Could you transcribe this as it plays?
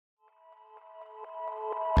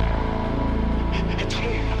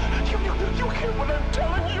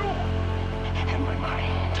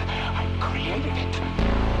mind. I created it.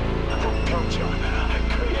 I told you, I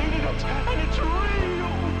created it, and it's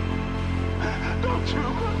real. Don't you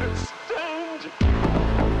understand?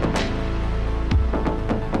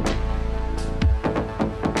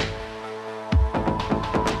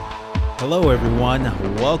 Hello everyone,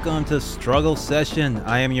 welcome to Struggle Session.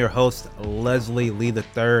 I am your host, Leslie Lee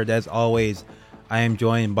III. As always, I am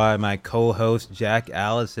joined by my co-host, Jack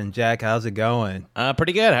Allison. Jack, how's it going?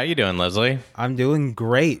 Pretty good. How you doing, Leslie? I'm doing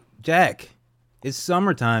great. Jack, it's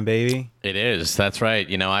summertime, baby. It is. That's right.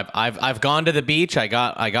 You know, I've gone to the beach. I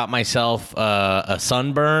got myself a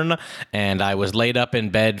sunburn, and I was laid up in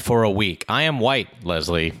bed for a week. I am white,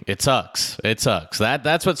 Leslie. It sucks. It sucks.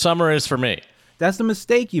 That's what summer is for me. That's the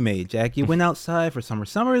mistake you made, Jack. You went outside for summer.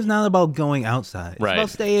 Summer is not about going outside. It's about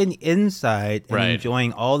staying inside and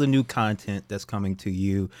enjoying all the new content that's coming to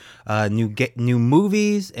you, new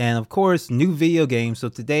movies, and of course, new video games. So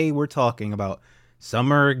today we're talking about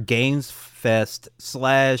Summer Games Fest /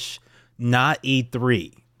 not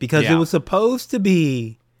E3 because it was supposed to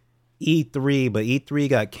be E3, but E3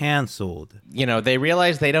 got canceled. You know, they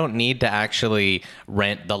realized they don't need to actually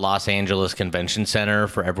rent the Los Angeles Convention Center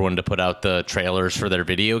for everyone to put out the trailers for their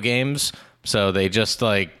video games. So they just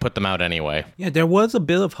put them out anyway. Yeah, there was a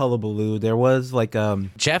bit of hullabaloo. There was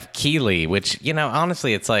Jeff Keighley, which, you know,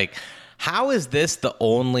 honestly, it's like, how is this the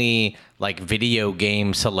only video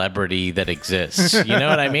game celebrity that exists? You know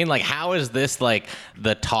what I mean? How is this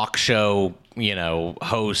the talk show, you know,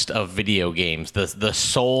 host of video games, the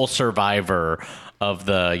sole survivor of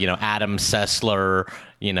the, you know, Adam Sessler,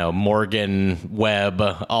 you know, Morgan Webb,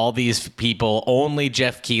 all these people? Only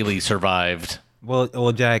Jeff Keighley survived.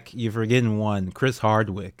 Well, Jack, you're forgetting one, Chris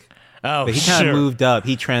Hardwick. Oh, but he kind of moved up.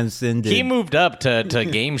 He transcended. He moved up to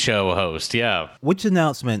game show host, yeah. Which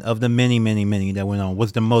announcement of the many that went on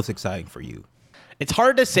was the most exciting for you? It's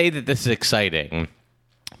hard to say that this is exciting,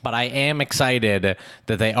 but I am excited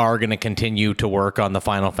that they are going to continue to work on the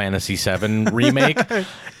Final Fantasy VII remake.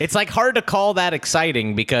 It's hard to call that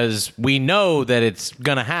exciting because we know that it's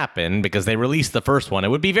going to happen because they released the first one. It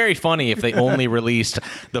would be very funny if they only released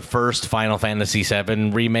the first Final Fantasy VII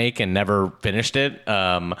remake and never finished it.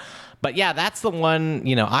 But yeah, that's the one,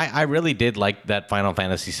 you know, I really did like that Final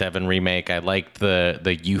Fantasy VII remake. I liked the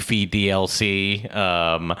Yuffie DLC.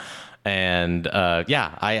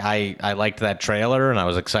 I liked that trailer, and I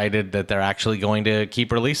was excited that they're actually going to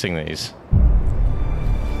keep releasing these.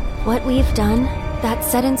 What we've done,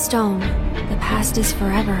 that's set in stone. The past is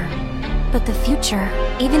forever. But the future,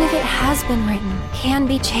 even if it has been written, can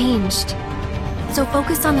be changed. So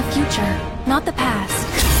focus on the future, not the past.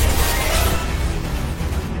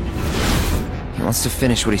 He wants to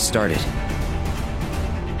finish what he started.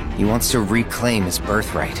 He wants to reclaim his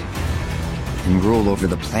birthright and rule over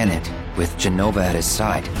the planet with Jenova at his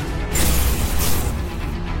side.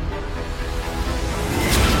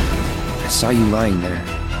 I saw you lying there.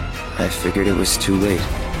 I figured it was too late.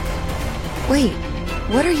 Wait,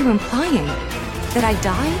 what are you implying? That I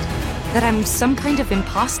died? That I'm some kind of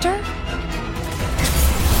imposter?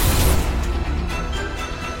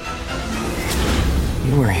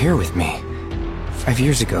 You were here with me 5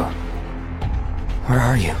 years ago. Where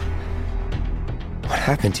are you? What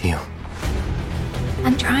happened to you?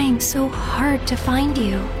 I'm trying so hard to find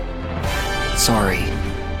you. Sorry.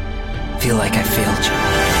 Feel like I failed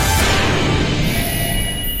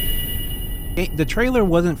you. The trailer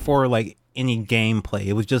wasn't for any gameplay.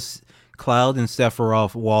 It was just Cloud and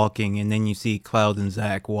Sephiroth walking, and then you see Cloud and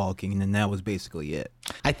Zack walking, and then that was basically it.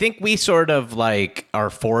 I think we sort of are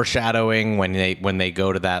foreshadowing when they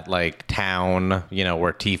go to that town, you know,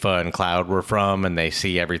 where Tifa and Cloud were from, and they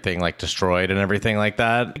see everything destroyed and everything like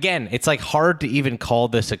that. Again, it's hard to even call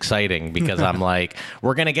this exciting because I'm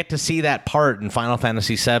we're gonna get to see that part in Final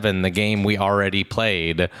Fantasy VII, the game we already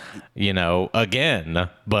played, you know, again.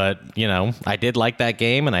 But you know, I did like that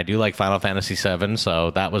game, and I do like Final Fantasy VII,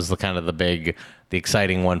 so that was the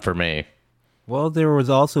exciting one for me. Well, there was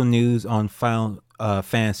also news on Final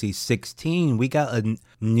Fantasy 16. We got a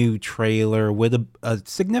new trailer with a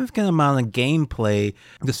significant amount of gameplay.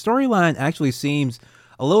 The storyline actually seems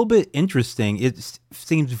a little bit interesting. It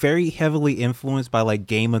seems very heavily influenced by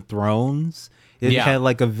Game of Thrones. It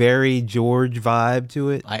had a very George vibe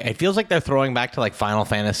to it. It feels like they're throwing back to Final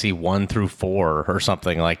Fantasy 1 through 4 or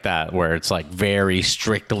something like that, where it's very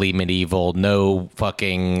strictly medieval, no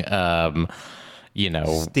fucking you know,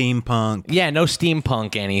 steampunk. Yeah, no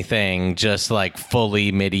steampunk anything, just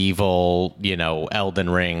fully medieval, you know, Elden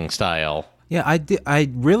Ring style. Yeah,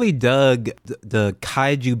 I really dug the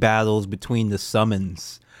kaiju battles between the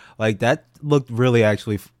summons. That looked really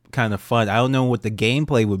actually kind of fun. I don't know what the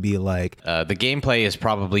gameplay would be like. The gameplay is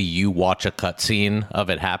probably you watch a cutscene of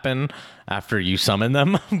it happen after you summon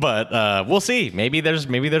them, but we'll see. Maybe there's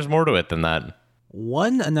more to it than that.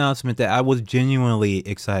 One announcement that I was genuinely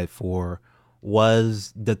excited for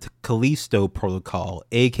was the Callisto Protocol,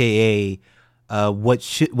 aka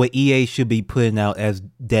what EA should be putting out as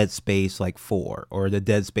Dead Space 4 or the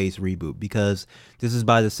Dead Space reboot, because this is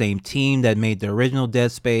by the same team that made the original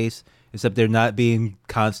Dead Space, except they're not being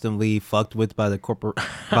constantly fucked with by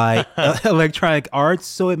by Electronic Arts,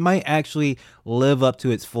 so it might actually live up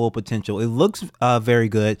to its full potential. It looks very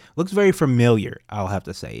good, looks very familiar, I'll have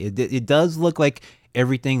to say. It does look like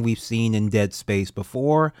everything we've seen in Dead Space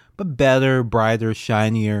before, but better, brighter,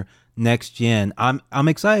 shinier, next gen. I'm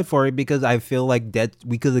excited for it because I feel like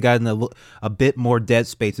we could have gotten a bit more Dead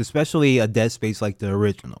Space, especially a Dead Space like the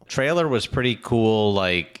original. Trailer was pretty cool,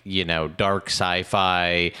 dark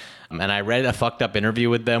sci-fi. And I read a fucked up interview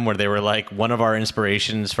with them where they were like, one of our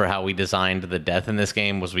inspirations for how we designed the death in this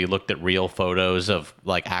game was we looked at real photos of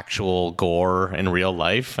actual gore in real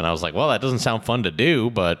life. And I was like, well, that doesn't sound fun to do,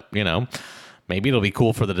 but maybe it'll be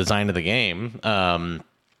cool for the design of the game. The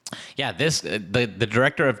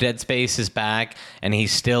director of Dead Space is back, and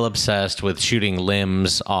he's still obsessed with shooting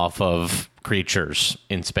limbs off of creatures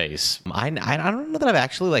in space. I don't know that I've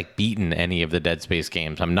actually beaten any of the Dead Space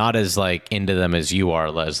games. I'm not as into them as you are,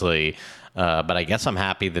 Leslie. But I guess I'm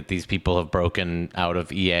happy that these people have broken out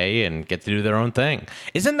of EA and get to do their own thing.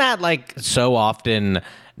 Isn't that so often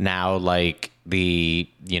now the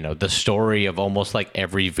story of almost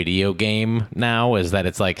every video game now is that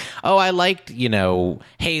it's I liked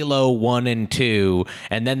Halo 1 and 2,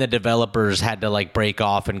 and then the developers had to break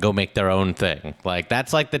off and go make their own thing.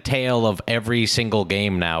 That's the tale of every single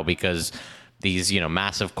game now, because these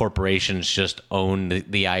massive corporations just own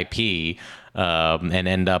the IP and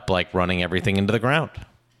end up running everything into the ground.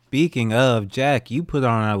 Speaking of, Jack, you put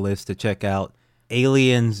on our list to check out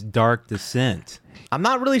Aliens Dark Descent. I'm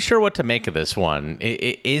not really sure what to make of this one.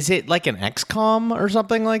 Is it like an XCOM or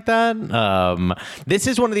something like that? This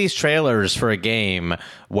is one of these trailers for a game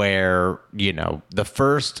where, the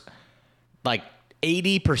first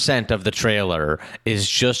 80% of the trailer is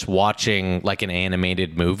just watching an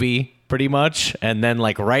animated movie, pretty much. And then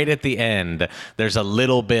right at the end, there's a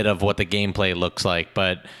little bit of what the gameplay looks like.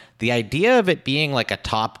 But the idea of it being a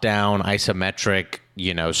top-down, isometric,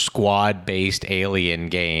 squad-based alien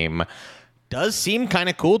game does seem kind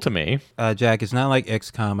of cool to me. Jack, it's not like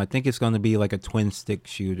XCOM. I think it's going to be a twin-stick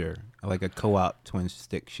shooter, a co-op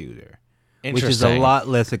twin-stick shooter. Which is a lot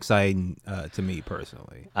less exciting to me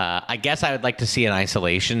personally. I guess I would like to see an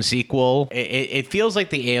Isolation sequel. It feels like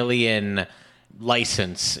the Alien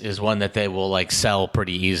license is one that they will sell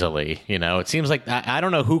pretty easily. It seems like I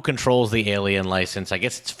don't know who controls the Alien license. I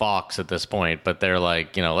guess it's Fox at this point, but they're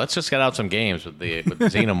let's just get out some games with the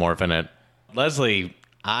Xenomorph in it. Leslie,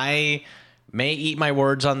 I may eat my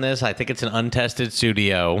words on this. I think it's an untested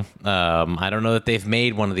studio. I don't know that they've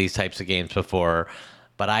made one of these types of games before,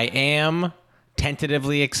 but I am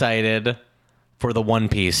tentatively excited for the One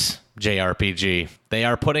Piece JRPG. They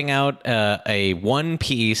are putting out a One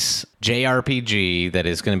Piece JRPG that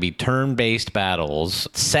is going to be turn-based battles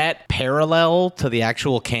set parallel to the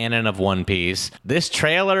actual canon of One Piece. This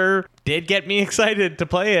trailer did get me excited to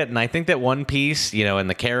play it, and I think that One Piece, and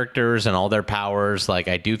the characters and all their powers,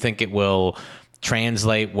 I do think it will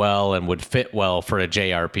translate well and would fit well for a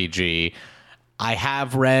JRPG. I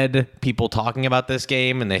have read people talking about this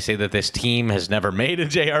game, and they say that this team has never made a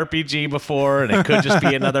JRPG before, and it could just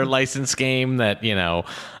be another licensed game that,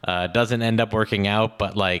 doesn't end up working out.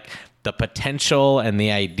 But, the potential and the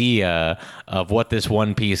idea of what this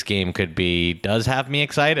One Piece game could be does have me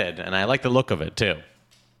excited, and I like the look of it, too.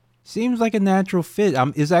 Seems like a natural fit.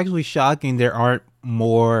 It's actually shocking there aren't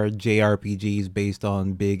more JRPGs based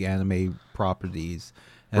on big anime properties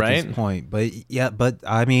at this point. But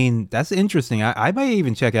I mean, that's interesting. I might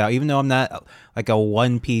even check it out, even though I'm not a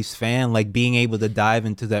One Piece fan. Being able to dive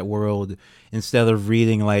into that world instead of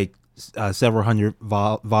reading several hundred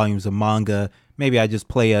volumes of manga, maybe I just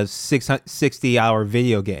play a 60-hour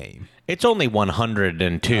video game. It's only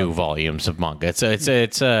 102 volumes of manga. It's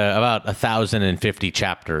about 1,050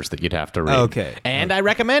 chapters that you'd have to read. Okay. And I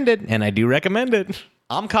recommend it, and I do recommend it.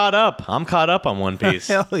 I'm caught up on One Piece.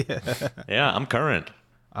 Hell yeah. Yeah, I'm current.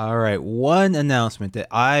 All right, one announcement that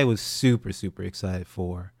I was super, super excited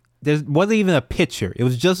for. There wasn't even a picture. It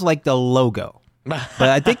was just the logo. But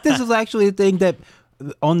I think this is actually the thing that,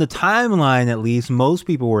 on the timeline at least, most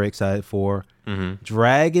people were excited for. Mm-hmm.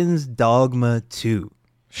 Dragon's Dogma 2.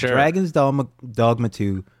 Sure. Dragon's Dogma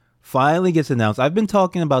 2 finally gets announced. I've been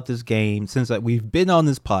talking about this game since we've been on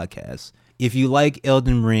this podcast. if you like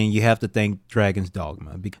Elden Ring, you have to thank Dragon's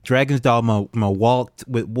Dogma. Dragon's Dogma walked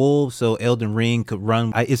with wolves so Elden Ring could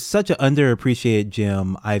run. It's such an underappreciated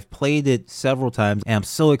gem. I've played it several times, and I'm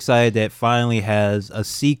so excited that it finally has a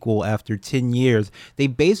sequel after 10 years. They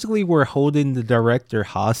basically were holding the director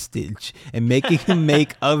hostage and making him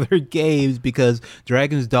make other games because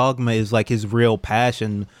Dragon's Dogma is like his real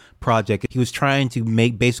passion project. He was trying to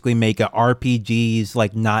make a RPGs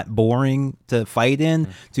like not boring to fight in,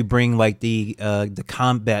 to bring like the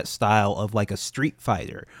combat style of like a Street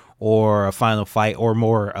Fighter or a Final Fight, or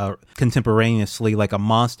more contemporaneously like a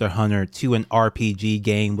Monster Hunter, to an RPG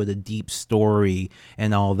game with a deep story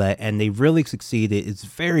and all that. And they really succeeded. It's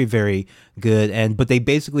very, very good. But they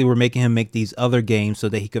basically were making him make these other games so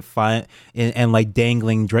that he could find and like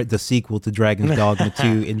dangling the sequel to Dragon's Dogma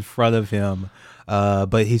 2 in front of him.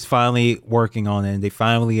 But he's finally working on it, and they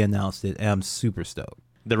finally announced it, and I'm super stoked.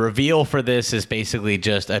 The reveal for this is basically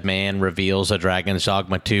just a man reveals a Dragon's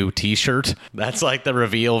Dogma 2 t-shirt. That's like the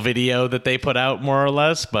reveal video that they put out, more or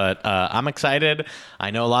less. But I'm excited.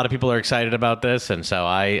 I know a lot of people are excited about this, and so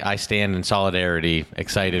I stand in solidarity,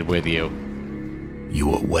 excited with you.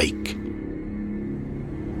 You awake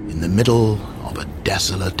in the middle of a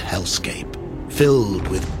desolate hellscape filled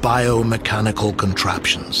with biomechanical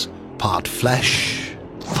contraptions, part flesh,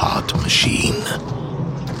 part machine.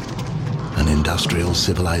 An industrial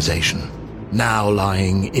civilization now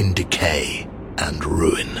lying in decay and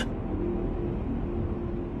ruin.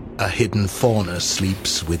 A hidden fauna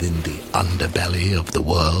sleeps within the underbelly of the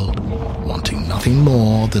world, wanting nothing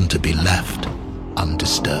more than to be left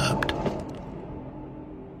undisturbed.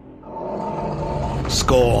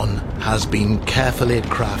 Scorn has been carefully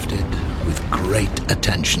crafted with great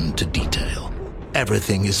attention to detail.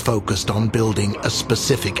 Everything is focused on building a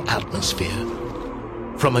specific atmosphere.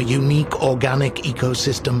 From a unique organic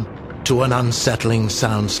ecosystem to an unsettling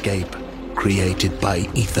soundscape created by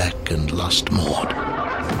Ethek and Lustmord.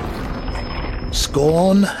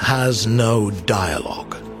 Scorn has no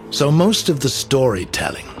dialogue, so most of the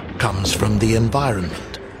storytelling comes from the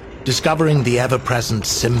environment, discovering the ever-present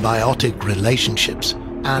symbiotic relationships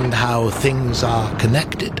and how things are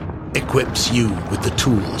connected equips you with the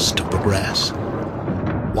tools to progress.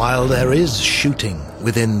 While there is shooting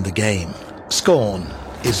within the game, Scorn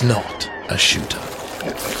is not a shooter.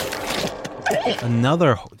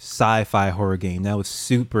 Another sci-fi horror game that I was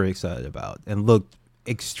super excited about and looked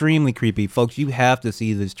extremely creepy. Folks, you have to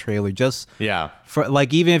see this trailer. Just for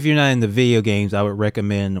like, even if you're not in the video games, I would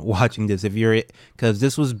recommend watching this because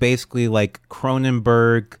this was basically like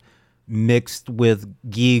Cronenberg mixed with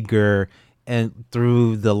Giger, and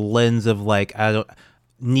through the lens of like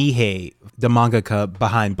Nihei, the mangaka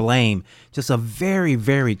behind Blame. Just a very,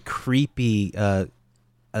 very creepy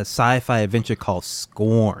a sci-fi adventure called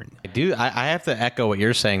Scorn. I have to echo what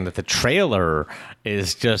you're saying, that the trailer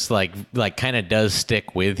is just like kind of does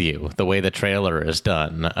stick with you, the way the trailer is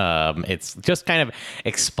done. It's just kind of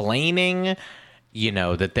explaining,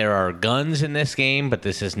 that there are guns in this game, but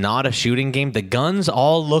this is not a shooting game. The guns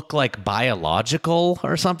all look like biological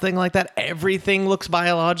or something like that. Everything looks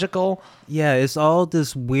biological. Yeah, it's all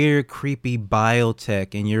this weird, creepy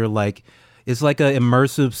biotech, and you're like, it's like an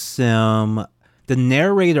immersive sim. The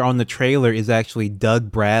narrator on the trailer is actually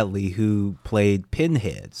Doug Bradley, who played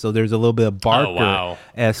Pinhead. So there's a little bit of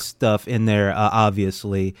Barker-esque stuff in there,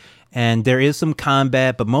 obviously. And there is some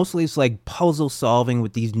combat, but mostly it's like puzzle solving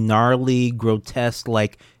with these gnarly, grotesque,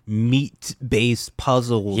 like meat-based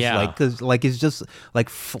puzzles. Yeah. Cause it's just like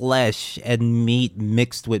flesh and meat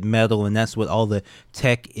mixed with metal, and that's what all the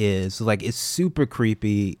tech is. So, like, it's super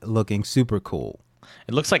creepy looking, super cool.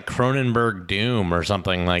 It looks like Cronenberg Doom or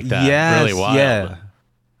something like that. Yes, really wild. Yeah.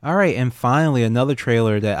 All right, and finally, another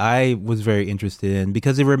trailer that I was very interested in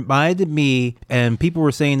because it reminded me, and people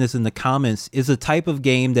were saying this in the comments, is a type of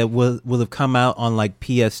game that would have come out on like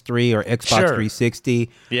PS3 or Xbox 360,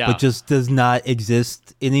 but just does not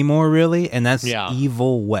exist anymore, really, and that's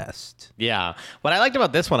Evil West. Yeah. What I liked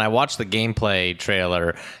about this one, I watched the gameplay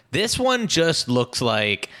trailer. This one just looks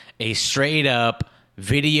like a straight-up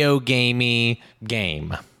video gamey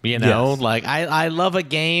game, Yes. Like, I love a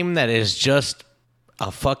game that is just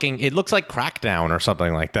it looks like Crackdown or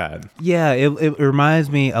something like that. Yeah, it reminds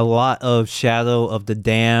me a lot of Shadow of the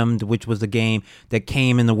Damned, which was a game that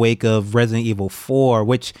came in the wake of Resident Evil 4,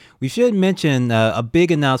 which we should mention, a big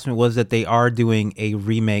announcement was that they are doing a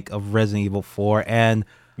remake of Resident Evil 4, and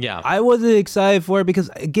I wasn't excited for it because,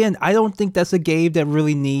 again, I don't think that's a game that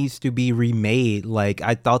really needs to be remade. Like,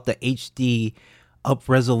 I thought the HD up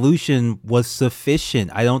resolution was sufficient.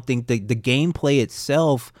 I don't think the gameplay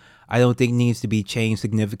itself, I don't think needs to be changed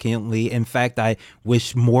significantly. In fact, I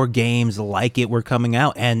wish more games like it were coming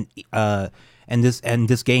out. And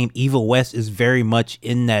this game, Evil West, is very much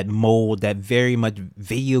in that mold, that very much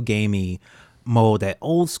video gamey mode, that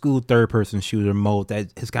old school third person shooter mode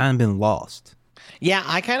that has kind of been lost. Yeah,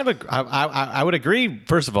 I would agree,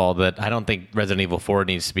 first of all, that I don't think Resident Evil 4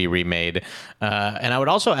 needs to be remade. And I would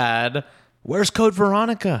also add, where's Code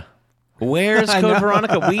Veronica? Where's Code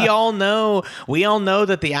Veronica? We all know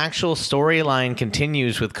that the actual storyline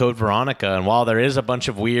continues with Code Veronica. And while there is a bunch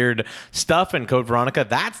of weird stuff in Code Veronica,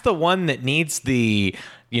 that's the one that needs the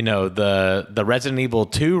Resident Evil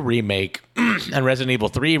 2 remake and Resident Evil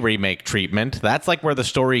 3 remake treatment. That's like where the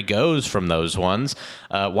story goes from those ones.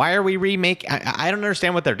 Why are we remake? I don't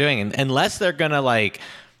understand what they're doing, unless they're gonna like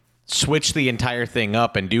switch the entire thing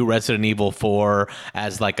up and do Resident Evil 4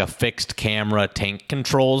 as like a fixed camera tank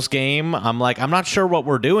controls game. I'm not sure what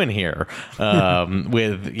we're doing here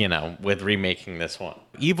with remaking this one.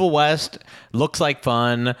 Evil West looks like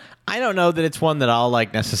fun. I don't know that it's one that I'll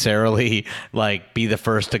like necessarily like be the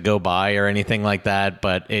first to go buy or anything like that,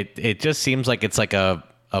 but it just seems like it's like a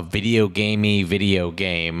video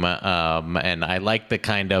game, and I like the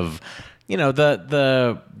kind of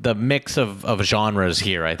the mix of genres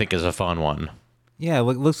here. I think is a fun one. Yeah, it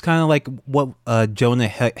looks kind of like what Jonah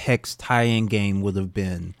Hex tie-in game would have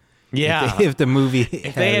been. Yeah, if the movie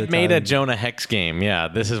if they had made a Jonah Hex game, yeah,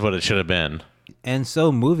 this is what it should have been. And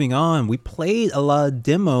so moving on, we played a lot of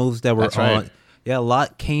demos that were on. Yeah, a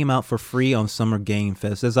lot came out for free on Summer Game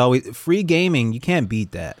Fest. As always, free gaming, you can't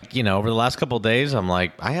beat that. Over the last couple of days, I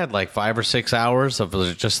had like 5 or 6 hours of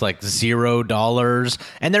just like $0,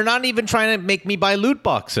 and they're not even trying to make me buy loot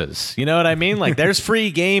boxes. You know what I mean? Like, there's free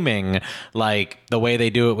gaming, like the way they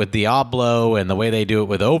do it with Diablo and the way they do it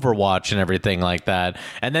with Overwatch and everything like that.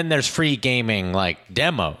 And then there's free gaming like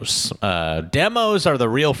demos. Demos are the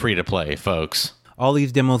real free to play, folks. All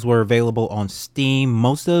these demos were available on Steam.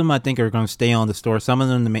 Most of them, I think, are going to stay on the store. Some of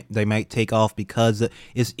them, they might take off because it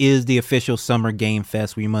is the official Summer Game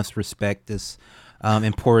Fest. We must respect this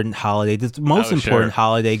important holiday. This most important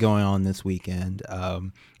holiday going on this weekend.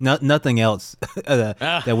 Nothing else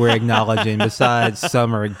that we're acknowledging besides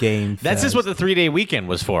Summer Game Fest. That's just what the 3-day weekend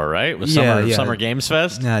was for, right? Was Summer Games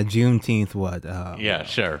Fest? Juneteenth, what? Yeah,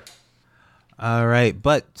 sure. All right,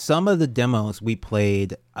 but some of the demos we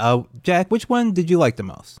played, Jack, which one did you like the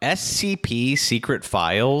most? SCP Secret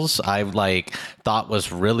Files, I thought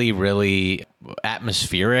was really, really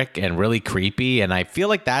atmospheric and really creepy, and I feel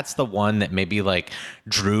like that's the one that maybe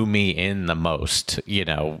drew me in the most.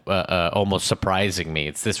 Almost surprising me.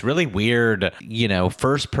 It's this really weird,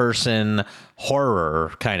 first-person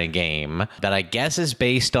horror kind of game that I guess is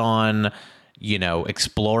based on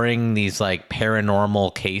exploring these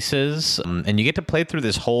paranormal cases, and you get to play through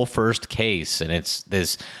this whole first case, and it's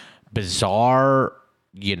this bizarre,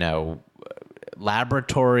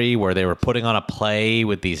 laboratory where they were putting on a play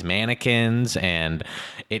with these mannequins, and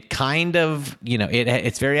it kind of,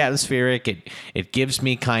 it's very atmospheric. It gives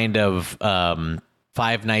me kind of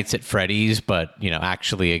Five Nights at Freddy's, but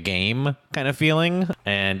actually a game kind of feeling.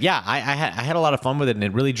 And yeah, I had a lot of fun with it, and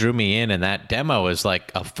it really drew me in. And that demo is like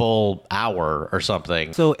a full hour or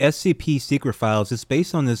something. So SCP Secret Files is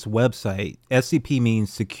based on this website. SCP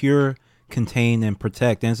means secure, contain, and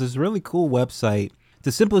protect, and it's this really cool website.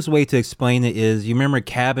 The simplest way to explain it is, you remember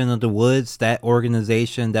Cabin in the Woods, that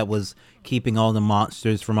organization that was keeping all the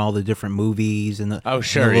monsters from all the different movies and the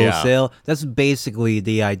little cell? That's basically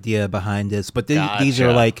the idea behind this. But these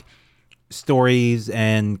are stories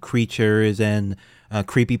and creatures and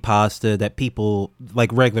creepypasta that people,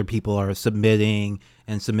 regular people, are submitting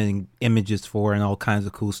images for and all kinds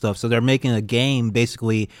of cool stuff. So they're making a game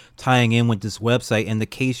basically tying in with this website, and the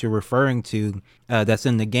case you're referring to that's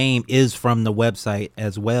in the game is from the website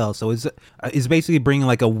as well. So it's basically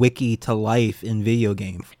bringing a wiki to life in video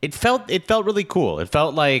games. It felt really cool. It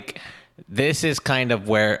felt like this is kind of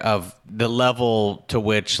of the level to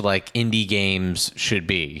which indie games should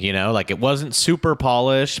be, it wasn't super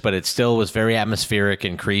polished, but it still was very atmospheric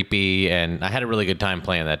and creepy, and I had a really good time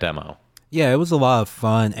playing that demo. Yeah, it was a lot of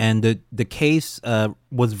fun, and the case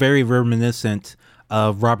was very reminiscent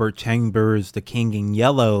of Robert Chambers' The King in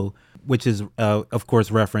Yellow, which is, of course,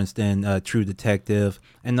 referenced in True Detective,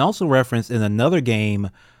 and also referenced in another game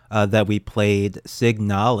that we played,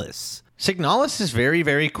 Signalis. Signalis is very,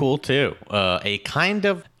 very cool, too.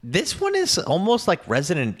 This one is almost like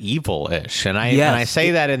Resident Evil-ish, and I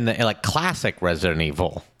say that in the classic Resident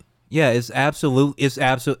Evil. Yeah, it's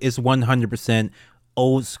 100%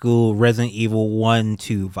 old school Resident Evil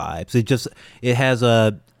 1-2 vibes. It has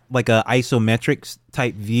a isometric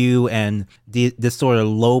type view and this sort of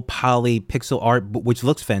low poly pixel art, which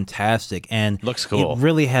looks fantastic and looks cool. It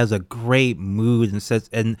really has a great mood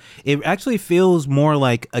and it actually feels more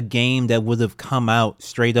like a game that would have come out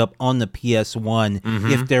straight up on the PS1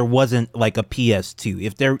 if there wasn't like a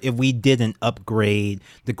PS2. If we didn't upgrade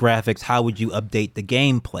the graphics, how would you update the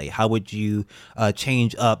gameplay? How would you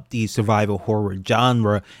change up the survival horror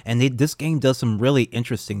genre? And this game does some really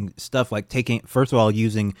interesting stuff, like first of all,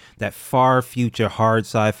 using that far future hard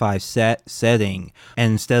sci-fi setting,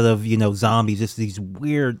 and instead of zombies, just these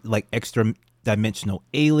weird like extra dimensional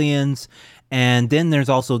aliens. And then there's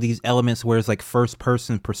also these elements where it's like first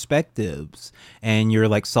person perspectives and you're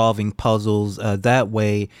like solving puzzles that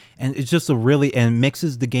way. And it's just and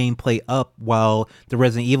mixes the gameplay up, while the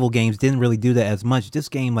Resident Evil games didn't really do that as much. This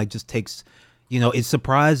game like just takes, it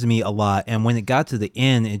surprised me a lot. And when it got to the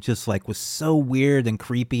end, it just like was so weird and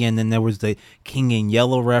creepy. And then there was the King in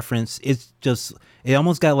Yellow reference. It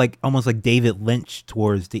almost got like David Lynch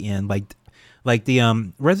towards the end. Like the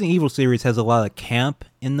Resident Evil series has a lot of camp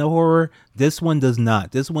in the horror. This one does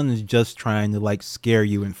not. This one is just trying to like scare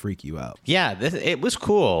you and freak you out. Yeah, it was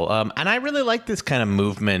cool. And I really like this kind of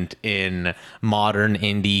movement in modern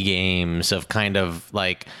indie games of kind of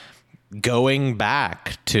like going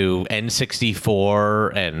back to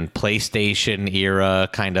N64 and PlayStation era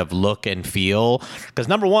kind of look and feel. Because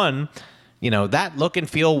number one, that look and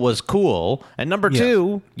feel was cool. And number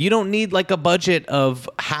two, you don't need like a budget of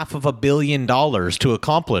 $500 million to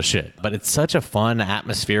accomplish it. But it's such a fun,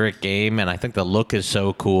 atmospheric game. And I think the look is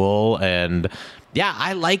so cool. And yeah,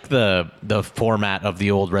 I like the format of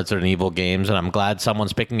the old Resident Evil games. And I'm glad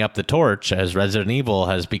someone's picking up the torch, as Resident Evil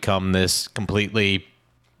has become this completely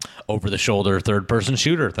over-the-shoulder third-person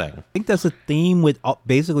shooter thing. I think that's a theme with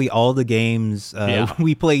basically all the games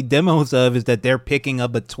we played demos of, is that they're picking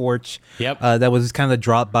up a torch that was kind of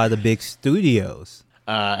dropped by the big studios.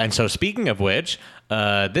 And so speaking of which,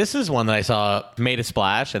 this is one that I saw made a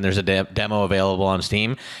splash, and there's a demo available on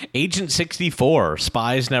Steam. Agent 64,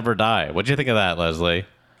 Spies Never Die. What'd you think of that, Leslie?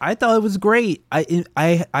 I thought it was great.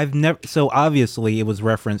 I've never, so obviously it was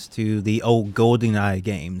referenced to the old GoldenEye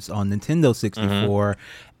games on Nintendo 64.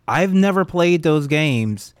 I've never played those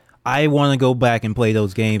games. I want to go back and play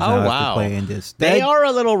those games. Oh, wow. Playing this. They are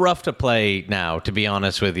a little rough to play now, to be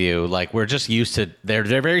honest with you. Like, we're just used to, they're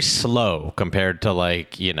very slow compared to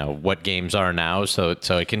like, what games are now. So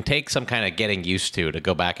it can take some kind of getting used to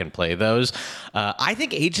go back and play those. I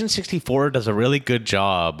think Agent 64 does a really good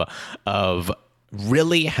job of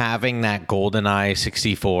really having that GoldenEye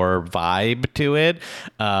 64 vibe to it,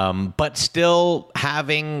 but still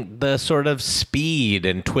having the sort of speed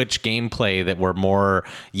and twitch gameplay that we're more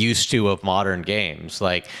used to of modern games.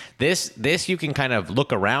 Like this you can kind of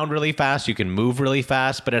look around really fast, you can move really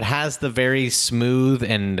fast, but it has the very smooth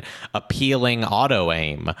and appealing auto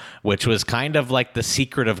aim, which was kind of like the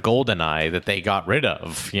secret of GoldenEye that they got rid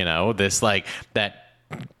of. This like that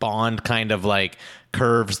Bond kind of like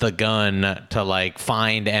curves the gun to like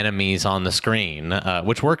find enemies on the screen,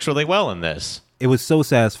 which works really well in this. It was so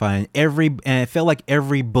satisfying. And it felt like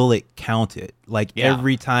every bullet counted.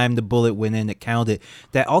 Every time the bullet went in, it counted.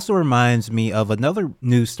 That also reminds me of another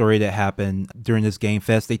news story that happened during this Game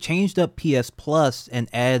Fest. They changed up PS Plus and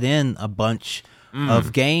added in a bunch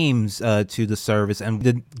of games to the service, and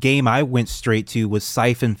the game I went straight to was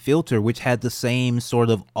Siphon Filter, which had the same sort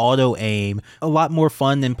of auto aim. A lot more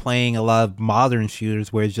fun than playing a lot of modern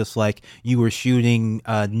shooters where it's just like you were shooting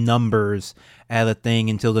numbers at a thing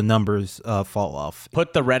until the numbers fall off.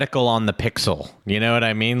 Put the reticle on the pixel. You know what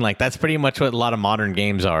I mean? Like, that's pretty much what a lot of modern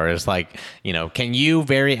games are. Is like, can you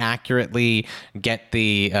very accurately get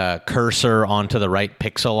the cursor onto the right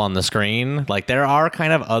pixel on the screen? Like, there are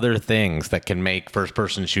kind of other things that can make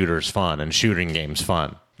first-person shooters fun and shooting games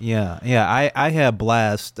fun. Yeah. I had a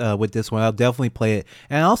blast with this one. I'll definitely play it.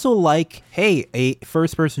 And I also like, a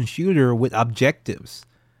first-person shooter with objectives.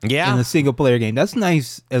 Yeah, in a single player game. That's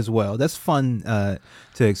nice as well. That's fun to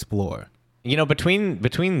explore.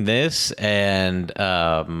 Between this and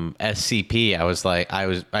SCP,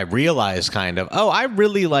 I realized kind of, I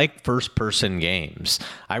really like first person games.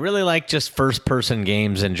 I really like just first person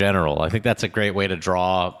games in general. I think that's a great way to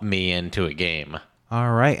draw me into a game.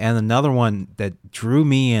 All right, and another one that drew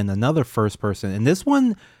me in, another first person, and this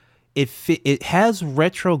one, it has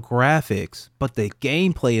retro graphics, but the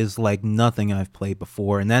gameplay is like nothing I've played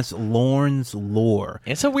before, and that's Lorne's Lore.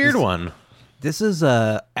 It's a weird one. This is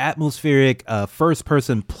a atmospheric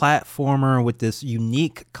first-person platformer with this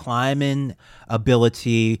unique climbing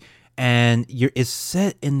ability, and it's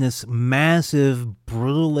set in this massive,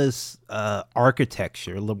 brutalist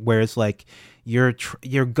architecture where it's like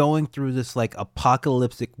you're going through this like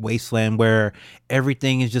apocalyptic wasteland where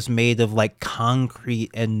everything is just made of like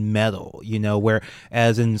concrete and metal, you know, where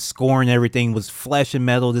as in Scorn everything was flesh and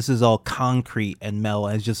metal, this is all concrete and metal,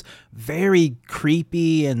 and it's just very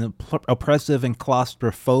creepy and oppressive and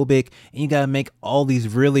claustrophobic, and you gotta make all these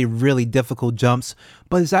really, really difficult jumps,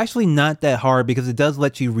 but it's actually not that hard because it does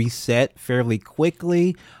let you reset fairly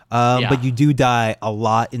quickly. But you do die a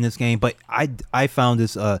lot in this game. But I found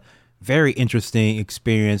this a very interesting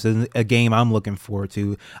experience and a game I'm looking forward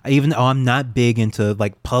to. Even though I'm not big into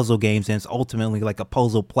like puzzle games and it's ultimately like a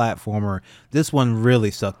puzzle platformer, this one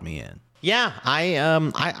really sucked me in. Yeah,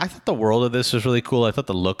 I thought the world of this was really cool. I thought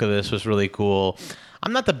the look of this was really cool.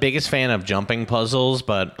 I'm not the biggest fan of jumping puzzles,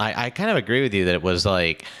 but I kind of agree with you that it was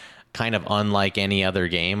like kind of unlike any other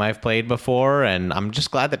game I've played before, and I'm just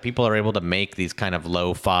glad that people are able to make these kind of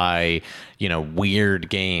lo-fi, you know, weird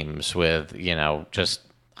games with, you know, just,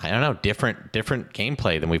 I don't know, different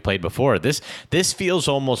gameplay than we played before. This feels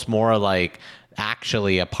almost more like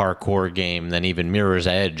actually a parkour game than even Mirror's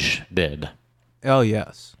Edge did. Oh,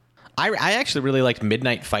 yes. I actually really liked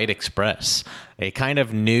Midnight Fight Express, a kind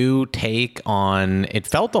of new take on, it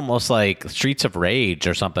felt almost like Streets of Rage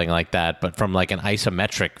or something like that, but from like an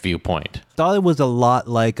isometric viewpoint. Thought it was a lot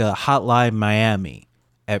like a Hotline Miami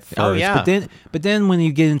at first. Oh, yeah. But then when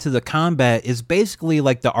you get into the combat, it's basically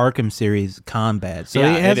like the Arkham series combat. So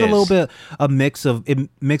Yeah, it has it a little is. bit a mix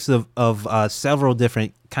of several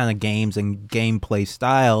different kind of games and gameplay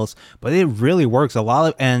styles, but it really works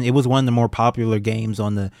and it was one of the more popular games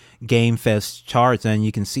on the Game Fest charts, and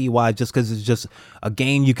you can see why, just because it's just a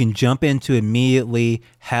game you can jump into immediately,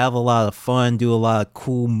 have a lot of fun, do a lot of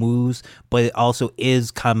cool moves, but it also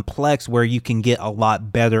is complex where you can get a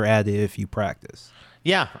lot better at it if you practice.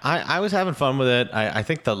 Yeah, I was having fun with it. I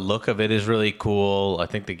think the look of it is really cool. I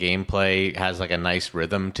think the gameplay has like a nice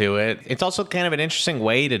rhythm to it. It's also kind of an interesting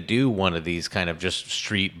way to do one of these kind of just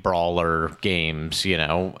street brawler games, you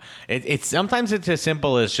know. It's sometimes it's as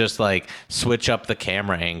simple as just like switch up the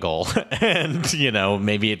camera angle and, you know,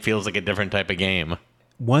 maybe it feels like a different type of game.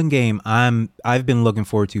 One game I've been looking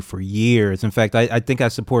forward to for years. In fact, I think I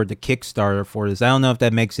supported the Kickstarter for this. I don't know if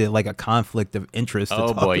that makes it like a conflict of interest.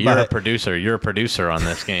 Oh boy, you're a producer. You're a producer on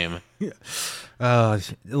this game. A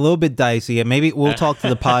little bit dicey, and maybe we'll talk to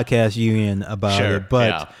the podcast union about Sure, it.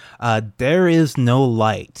 But There Is No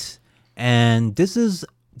Light, and this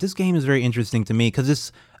game is very interesting to me because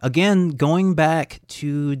it's, again, going back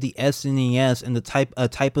to the SNES and a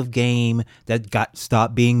type of game that got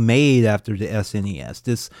stopped being made after the SNES.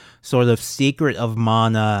 This sort of Secret of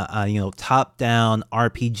Mana, top-down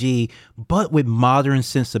RPG, but with modern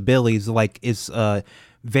sensibilities. Like it's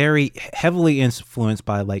very heavily influenced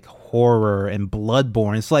by like horror and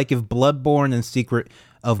Bloodborne. It's like if Bloodborne and Secret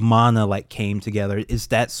of Mana like came together. It's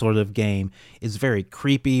that sort of game. It's very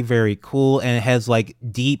creepy, very cool, and it has like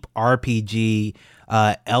deep RPG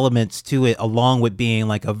elements to it, along with being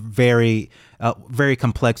like a very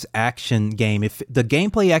complex action game. The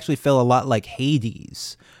gameplay actually felt a lot like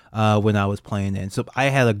Hades when I was playing it. So I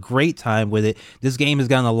had a great time with it. This game has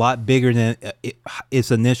gotten a lot bigger than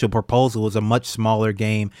its initial proposal. It was a much smaller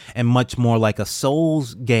game and much more like a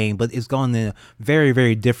Souls game, but it's gone in a very,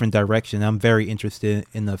 very different direction. I'm very interested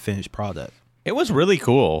in the finished product. It was really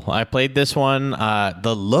cool. I played this one.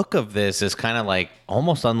 The look of this is kind of like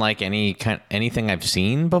almost unlike anything I've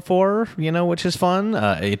seen before, you know, which is fun.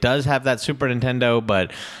 It does have that Super Nintendo,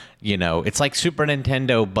 but you know, it's like Super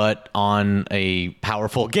Nintendo, but on a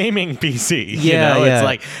powerful gaming PC. It's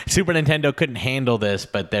like Super Nintendo couldn't handle this,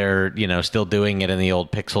 but they're, you know, still doing it in the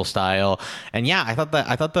old pixel style. And yeah, I thought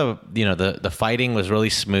the fighting was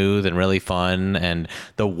really smooth and really fun, and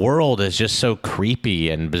the world is just so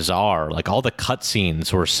creepy and bizarre. Like all the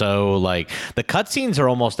cutscenes were so like, the cutscenes are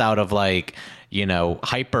almost out of like, you know,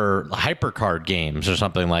 hypercard games or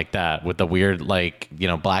something like that, with the weird, like, you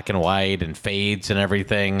know, black and white and fades and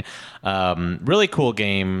everything. Really cool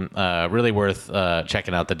game. Really worth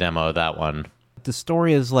checking out the demo of that one. The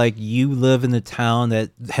story is like you live in a town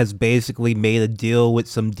that has basically made a deal with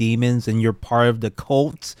some demons, and you're part of the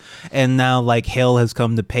cult, and now like hell has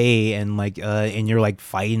come to pay, and like and you're like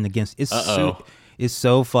fighting against. It's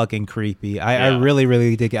so fucking creepy. I really,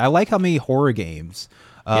 really dig it. I like how many horror games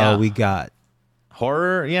we got.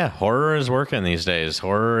 Horror is working these days.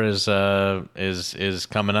 Horror is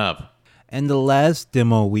coming up. And the last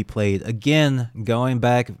demo we played, again, going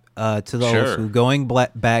back to the old school, going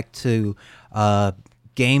back to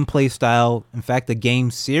gameplay style. In fact, the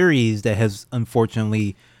game series that has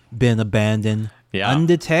unfortunately been abandoned,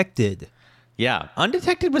 Undetected. Yeah,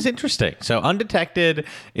 Undetected was interesting. So Undetected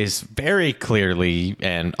is very clearly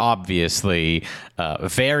and obviously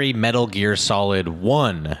very Metal Gear Solid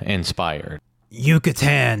 1 inspired.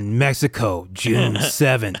 Yucatan, Mexico, June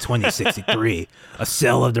 7, 2063. A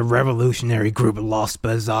cell of the revolutionary group Los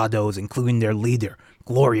Pesados, including their leader,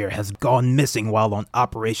 Gloria, has gone missing while on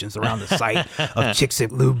operations around the site of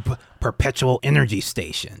Chicxulub Perpetual Energy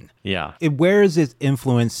Station. Yeah. It wears its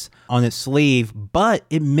influence on its sleeve, but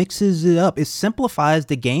it mixes it up. It simplifies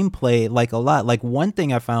the gameplay like a lot. Like one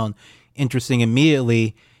thing I found interesting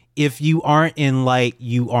immediately, if you aren't in light,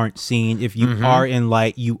 you aren't seen. If you are in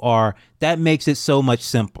light, you are. That makes it so much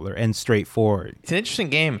simpler and straightforward. It's an interesting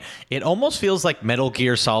game. It almost feels like Metal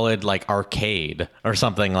Gear Solid, like arcade or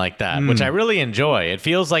something like that, which I really enjoy. It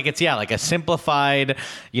feels like it's, like a simplified,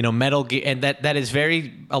 Metal Gear, and that is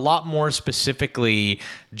a lot more specifically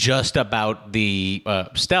just about the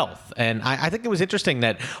stealth. And I think it was interesting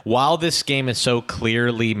that while this game is so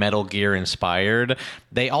clearly Metal Gear inspired,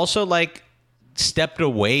 they also stepped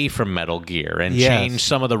away from Metal Gear and changed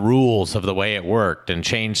some of the rules of the way it worked and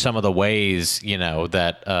changed some of the ways,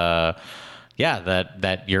 that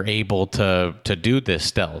you're able to do this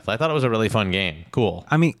stealth. I thought it was a really fun game. Cool.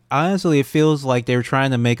 I mean, honestly, it feels like they were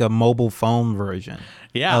trying to make a mobile phone version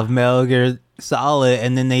of Metal Gear Solid,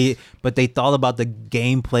 and then they thought about the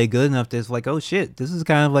gameplay good enough that it's like, oh shit, this is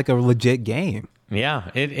kind of like a legit game.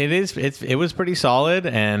 Yeah, it is. It was pretty solid,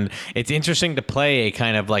 and it's interesting to play a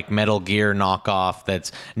kind of like Metal Gear knockoff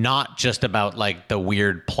that's not just about like the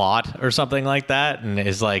weird plot or something like that, and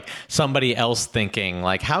is like somebody else thinking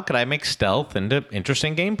like, how could I make stealth into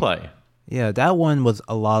interesting gameplay? Yeah, that one was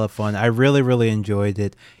a lot of fun. I really, really enjoyed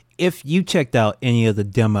it. If you checked out any of the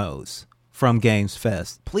demos from Games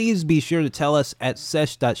Fest, please be sure to tell us at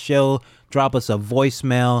sesh.show. Drop us a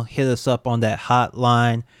voicemail. Hit us up on that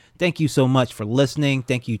hotline. Thank you so much for listening.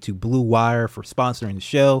 Thank you to Blue Wire for sponsoring the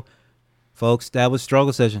show. Folks, that was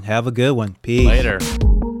Struggle Session. Have a good one. Peace. Later.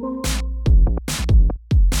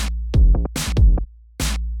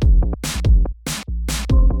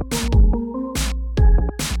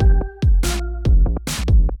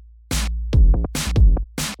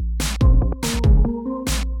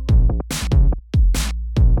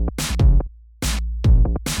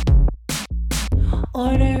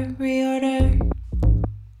 Order, reorder.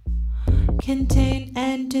 Contain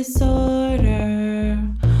and disorder.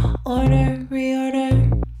 Order,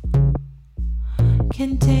 reorder.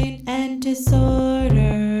 Contain and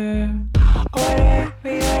disorder. Order,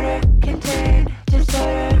 reorder. Contain,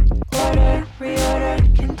 disorder. Order,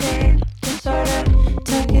 reorder. Contain, disorder.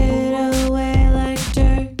 Tuck it away like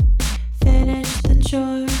dirt. Finish the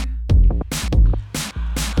chore.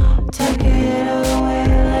 Tuck it away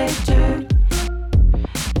like dirt.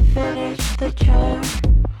 Finish the chore.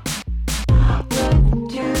 Look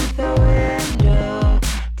to the window,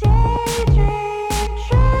 daydream,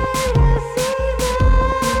 try to see them.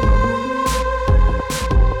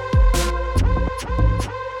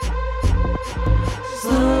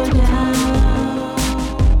 Slow down.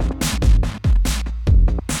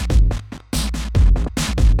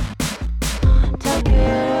 Tuck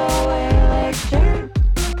it away like dirt.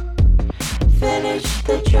 Finish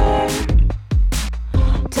the chore.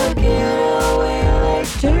 Tuck it away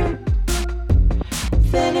like dirt.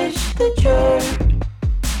 Finish the chore.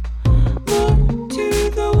 Look to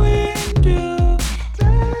the window.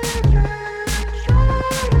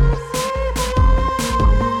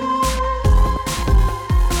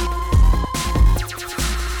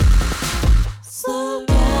 Slow down. Slow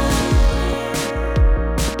down.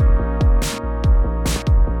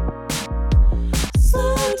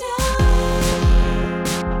 Slow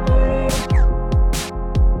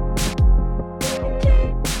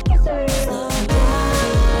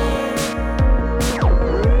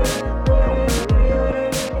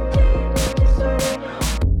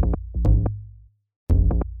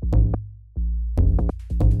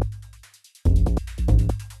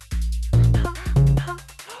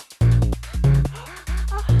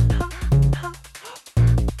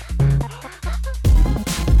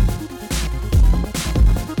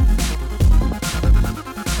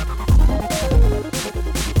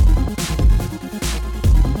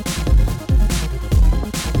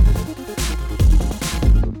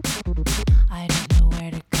I don't know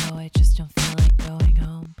where to go, I just don't feel like going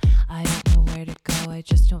home. I don't know where to go, I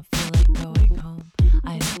just don't feel like going home.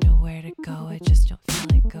 I don't know where to go, I just don't feel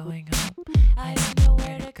like going home. I don't know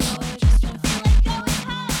where to go, I just don't feel like going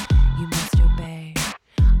home. You must obey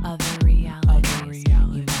other realities.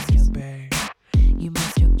 You must obey. You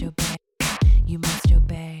must obey. You must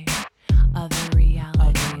obey other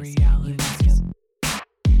realities. You must obey.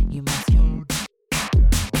 You must obey.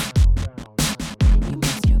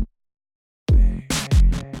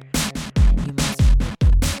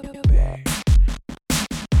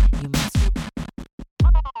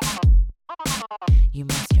 you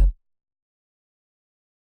must have.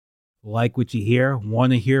 Like what you hear?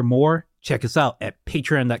 Want to hear more? Check us out at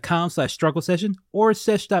patreon.com/struggle session or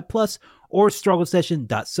sesh.plus or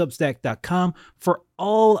strugglesession.substack.com for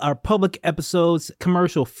all our public episodes,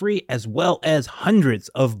 commercial free, as well as hundreds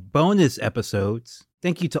of bonus episodes.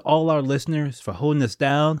 Thank you to all our listeners for holding us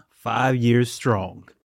down 5 years strong.